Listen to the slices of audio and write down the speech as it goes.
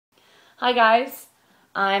Hi guys,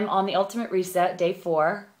 I'm on the Ultimate Reset, day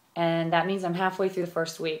 4, and that means I'm halfway through the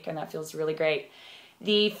first week, and that feels really great.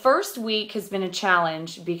 The first week has been a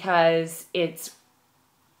challenge because it's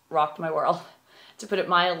rocked my world, to put it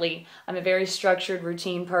mildly. I'm a very structured,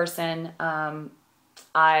 routine person.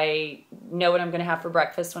 I know what I'm going to have for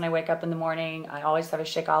breakfast when I wake up in the morning. I always have a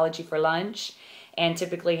Shakeology for lunch, and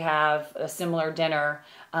typically have a similar dinner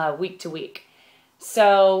week to week.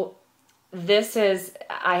 So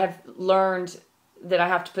I have learned that I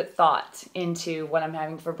have to put thought into what I'm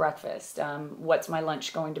having for breakfast, what's my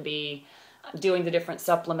lunch going to be, doing the different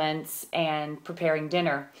supplements, and preparing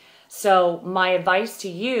dinner. So my advice to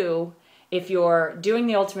you, if you're doing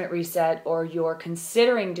the Ultimate Reset or you're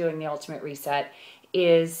considering doing the Ultimate Reset,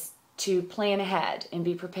 is to plan ahead and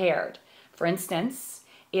be prepared. For instance,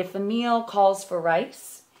 if a meal calls for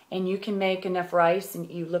rice and you can make enough rice, and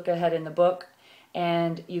you look ahead in the book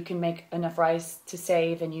and you can make enough rice to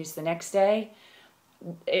save and use the next day,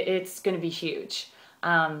 it's going to be huge.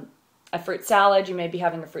 A fruit salad, you may be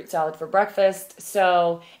having a fruit salad for breakfast.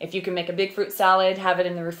 So if you can make a big fruit salad, have it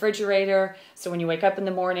in the refrigerator, so when you wake up in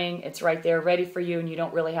the morning, it's right there ready for you and you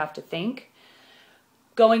don't really have to think.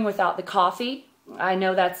 Going without the coffee, I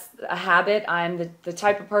know that's a habit. I'm the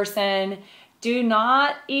type of person, do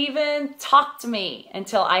not even talk to me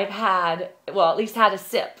until I've had, well, at least had a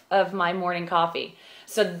sip of my morning coffee.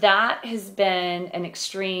 So that has been an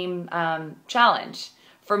extreme challenge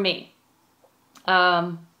for me.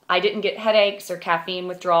 I didn't get headaches or caffeine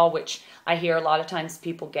withdrawal, which I hear a lot of times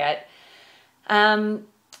people get.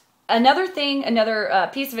 Another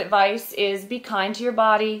piece of advice is be kind to your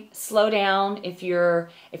body. Slow down. If you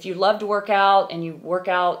love to work out and you work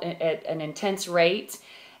out at an intense rate,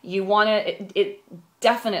 you want to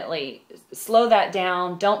definitely slow that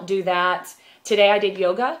down. Don't do that. Today I did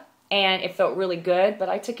yoga and it felt really good, but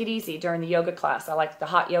I took it easy during the yoga class. I liked the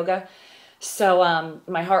hot yoga. So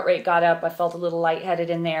my heart rate got up. I felt a little lightheaded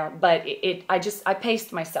in there, but I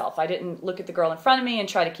paced myself. I didn't look at the girl in front of me and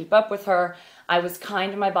try to keep up with her. I was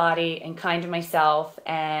kind to my body and kind to myself,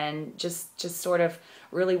 and just sort of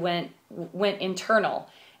really went internal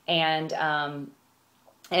and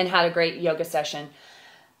had a great yoga session.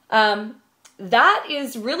 That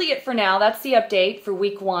is really it for now. That's the update for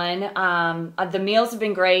week 1. The meals have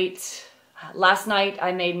been great. Last night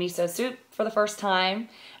I made miso soup for the first time,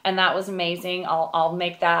 and that was amazing. I'll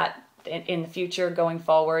make that in the future going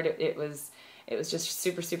forward. It was just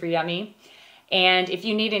super, super yummy. And if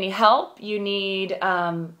you need any help, you need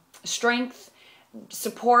strength,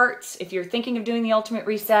 support, if you're thinking of doing the Ultimate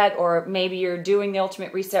Reset, or maybe you're doing the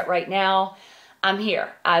Ultimate Reset right now, I'm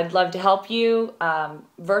here. I'd love to help you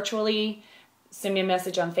virtually. Send me a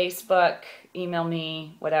message on Facebook, email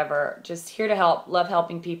me, whatever. Just here to help. Love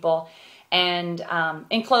helping people. And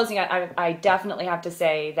in closing, I definitely have to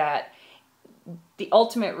say that the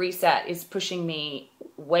Ultimate Reset is pushing me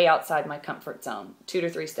way outside my comfort zone, 2 to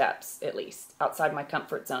 3 steps at least outside my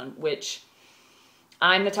comfort zone, which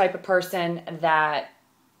I'm the type of person that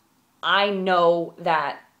I know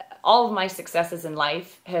that all of my successes in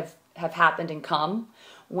life have happened and come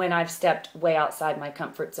when I've stepped way outside my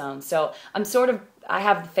comfort zone. So I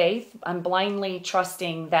have faith. I'm blindly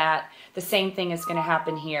trusting that the same thing is going to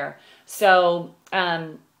happen here. So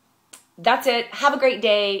that's it. Have a great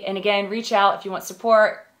day. And again, reach out if you want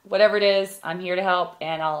support, whatever it is. I'm here to help,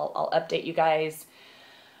 and I'll update you guys,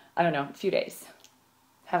 I don't know, a few days.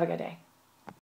 Have a good day.